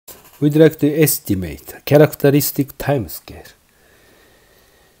we'd like to estimate a characteristic timescale.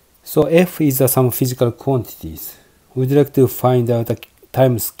 So F is some physical quantities. We'd like to find out a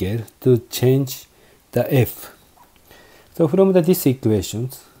timescale to change the F. So from these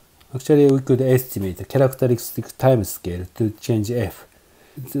equations, actually we could estimate a characteristic timescale to change F.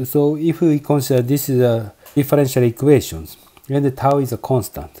 So if we consider this is a differential equations and the tau is a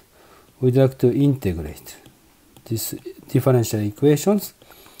constant, we'd like to integrate this differential equations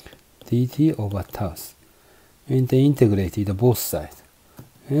dt over tau and then integrate it both sides.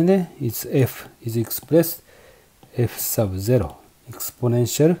 And then its F is expressed F sub 0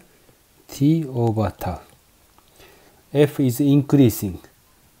 exponential t over tau. F is increasing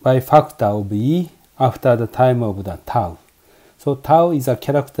by factor of e after the time of the tau. So tau is a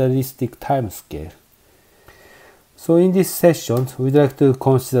characteristic timescale. So in this session, we'd like to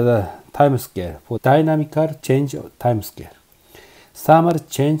consider the timescale for dynamical change timescale, thermal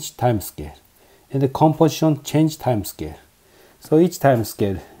change timescale, and the composition change timescale. So each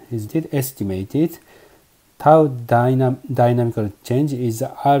timescale is estimated. Tau dynamical change is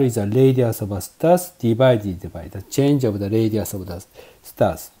R is the radius of a stars divided by the change of the radius of the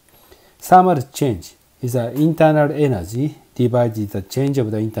stars. Thermal change is the internal energy divided the change of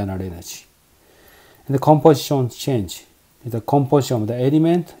the internal energy. And the composition change is the composition of the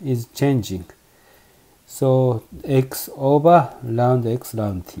element is changing. So x over round x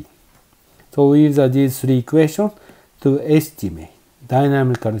round t. So we use these three equations to estimate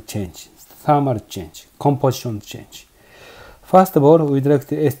dynamical change, thermal change, composition change. First of all, we'd like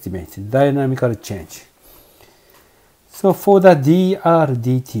to estimate dynamical change. So for the dr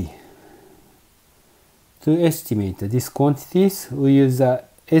dt, to estimate these quantities, we use the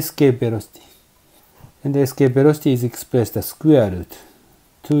escape velocity. And the escape velocity is expressed as square root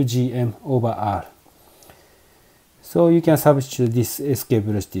 2gm over r. So you can substitute this escape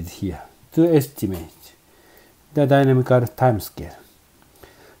velocity here to estimate the dynamical timescale.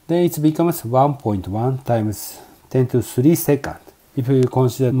 Then it becomes 1.1 times 10 to 3 seconds. If you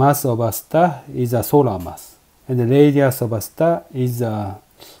consider mass of a star is a solar mass, and the radius of a star is a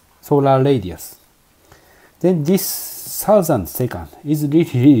solar radius. Then this 1000 seconds is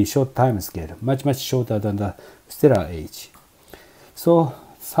really short time scale, much shorter than the stellar age. So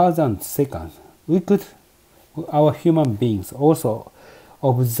 1000 seconds, we could, our human beings also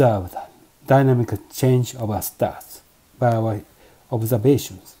observe the dynamic change of our stars by our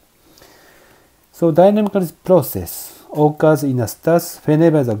observations. So dynamical process occurs in the stars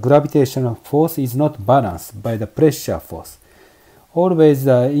whenever the gravitational force is not balanced by the pressure force. Always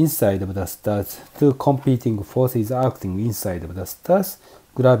the inside of the stars, two competing forces acting inside of the stars,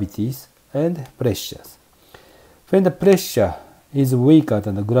 gravities and pressures. When the pressure is weaker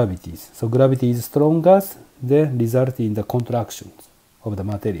than the gravities, so gravity is stronger, then result in the contractions of the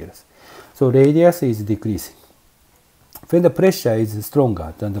materials. So radius is decreasing. When the pressure is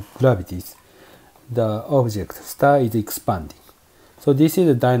stronger than the gravities, the object star is expanding. So this is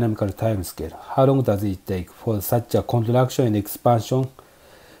the dynamical timescale. How long does it take for such a contraction and expansion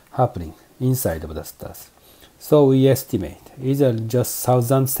happening inside of the stars? So we estimate either just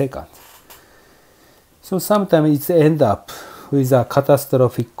 1000 seconds. So sometimes it ends up with a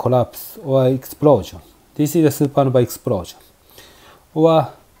catastrophic collapse or explosion. This is a supernova explosion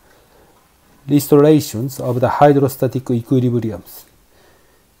or restorations of the hydrostatic equilibriums.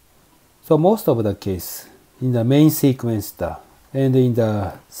 So most of the case in the main sequence star and in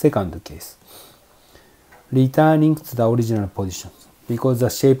the second case, returning to the original position because the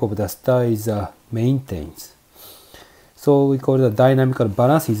shape of the star is maintained. So we call the dynamical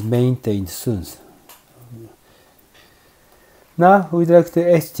balance is maintained soon. Now we'd like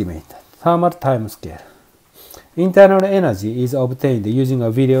to estimate thermal timescale. Internal energy is obtained using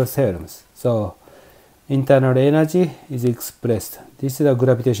a video theorems. So internal energy is expressed. This is the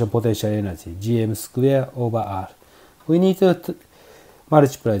gravitational potential energy, gm square over r. We need to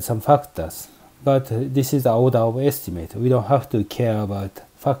multiply some factors, but this is the order of estimate. We don't have to care about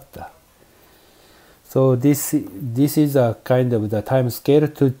factor. So this is a kind of the time scale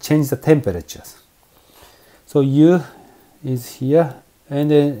to change the temperatures. So U is here,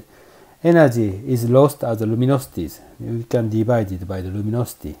 and then energy is lost as luminosities. We can divide it by the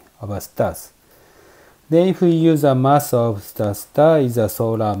luminosity of our stars. Then if we use a mass of the star is a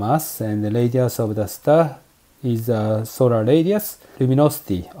solar mass, and the radius of the star is a solar radius,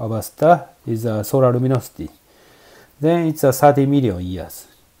 luminosity of a star is a solar luminosity, then it's a 30 million years.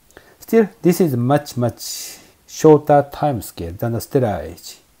 Still, this is much shorter time scale than the stellar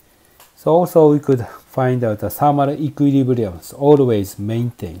age. So also we could find out the thermal equilibriums always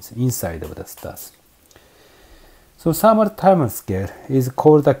maintains inside of the stars. So thermal timescale is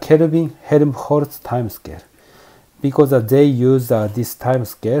called the Kerbin Helmholtz timescale because they use this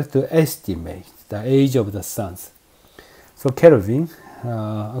timescale to estimate the age of the suns. So Kerbin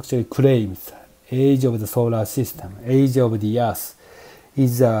actually claims age of the solar system, age of the Earth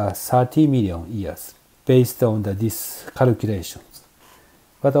is 30 million years based on these calculations.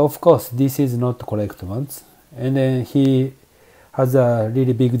 But of course, this is not correct ones. And then he has a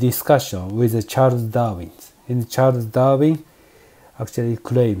really big discussion with Charles Darwin. And Charles Darwin actually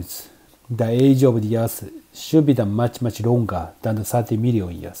claims the age of the Earth should be much longer than the 30 million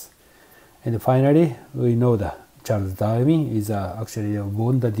years. And finally, we know that Charles Darwin is actually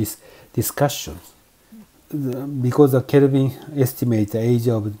won this discussion because Kelvin estimates the age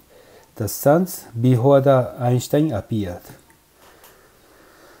of the suns before the Einstein appeared.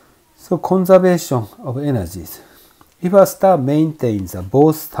 So conservation of energies. If a star maintains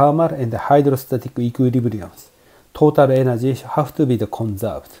both thermal and hydrostatic equilibriums, total energy have to be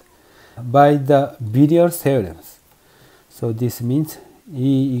conserved by the Villiers theorems. So this means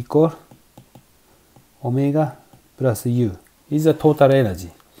E equal omega plus U is the total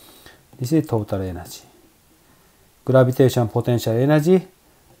energy. This is total energy. Gravitation potential energy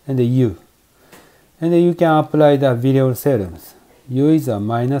and U. And you can apply the Villiers theorems. U is a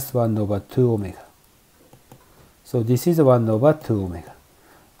minus 1 over 2 omega. So this is 1 over 2 omega.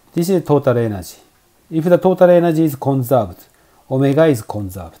 This is total energy. If the total energy is conserved, omega is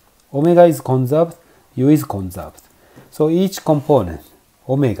conserved. Omega is conserved, U is conserved. So each component,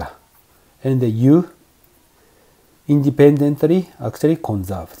 omega and the U, independently actually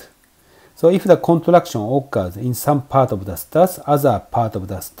conserved. So if the contraction occurs in some part of the stars, other part of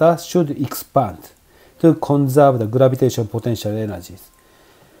the star should expand to conserve the gravitation potential energies.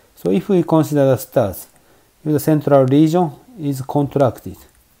 So if we consider the stars, if the central region is contracted,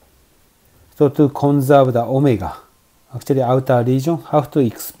 so to conserve the omega, actually outer region have to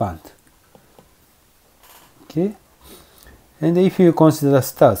expand. Okay, and if you consider the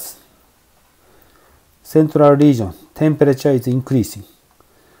stars, central region temperature is increasing,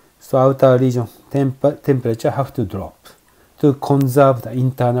 so outer region temperature have to drop to conserve the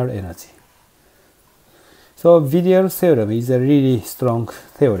internal energy. So Villiers theorem is a really strong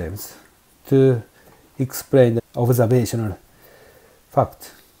theorem to explain the observational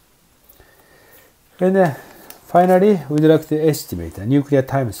fact. And finally, we'd like to estimate the nuclear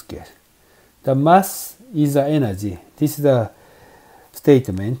timescale. The mass is the energy. This is a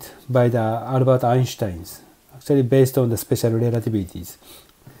statement by the Albert Einstein, actually based on the special relativities.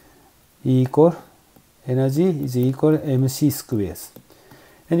 E equal energy is equal mc squares.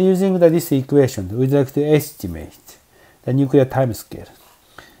 And using this equation, we'd like to estimate the nuclear timescale.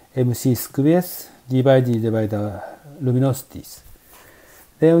 mc squares divided by the luminosities.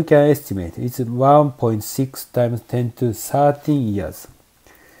 Then we can estimate it's 1.6 times 10 to 13 years.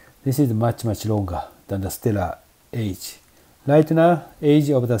 This is much longer than the stellar age. Right now, age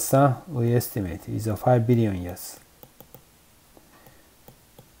of the sun we estimate is 5 billion years.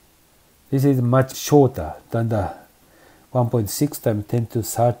 This is much shorter than the 1.6 times 10 to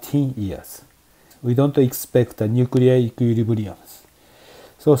 13 years. We don't expect the nuclear equilibriums.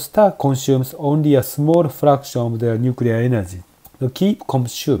 So star consumes only a small fraction of their nuclear energy. So keep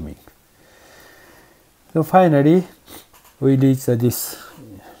consuming. So finally, we reach this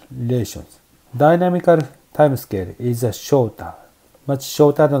relations. Dynamical timescale is shorter, much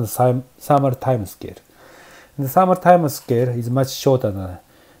shorter than the thermal timescale. The thermal timescale is much shorter than the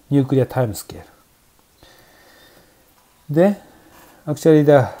nuclear timescale. Then, actually,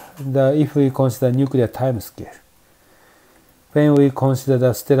 if we consider nuclear timescale, when we consider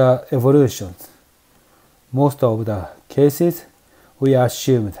the stellar evolutions, most of the cases we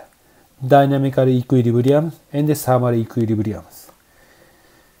assumed dynamical equilibrium and the thermal equilibriums.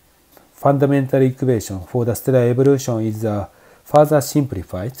 Fundamental equation for the stellar evolution is further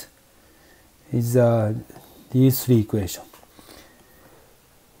simplified. Is these three equations.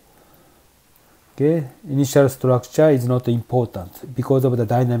 Okay, initial structure is not important because of the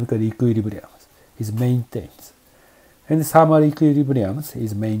dynamical equilibrium is maintained, and the thermal equilibrium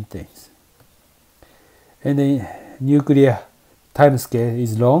is maintained. And the nuclear timescale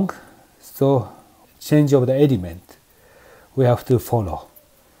is long, so change of the element we have to follow.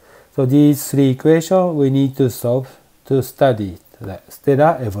 So these three equations we need to solve to study the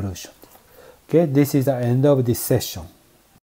stellar evolution. Okay, this is the end of this session.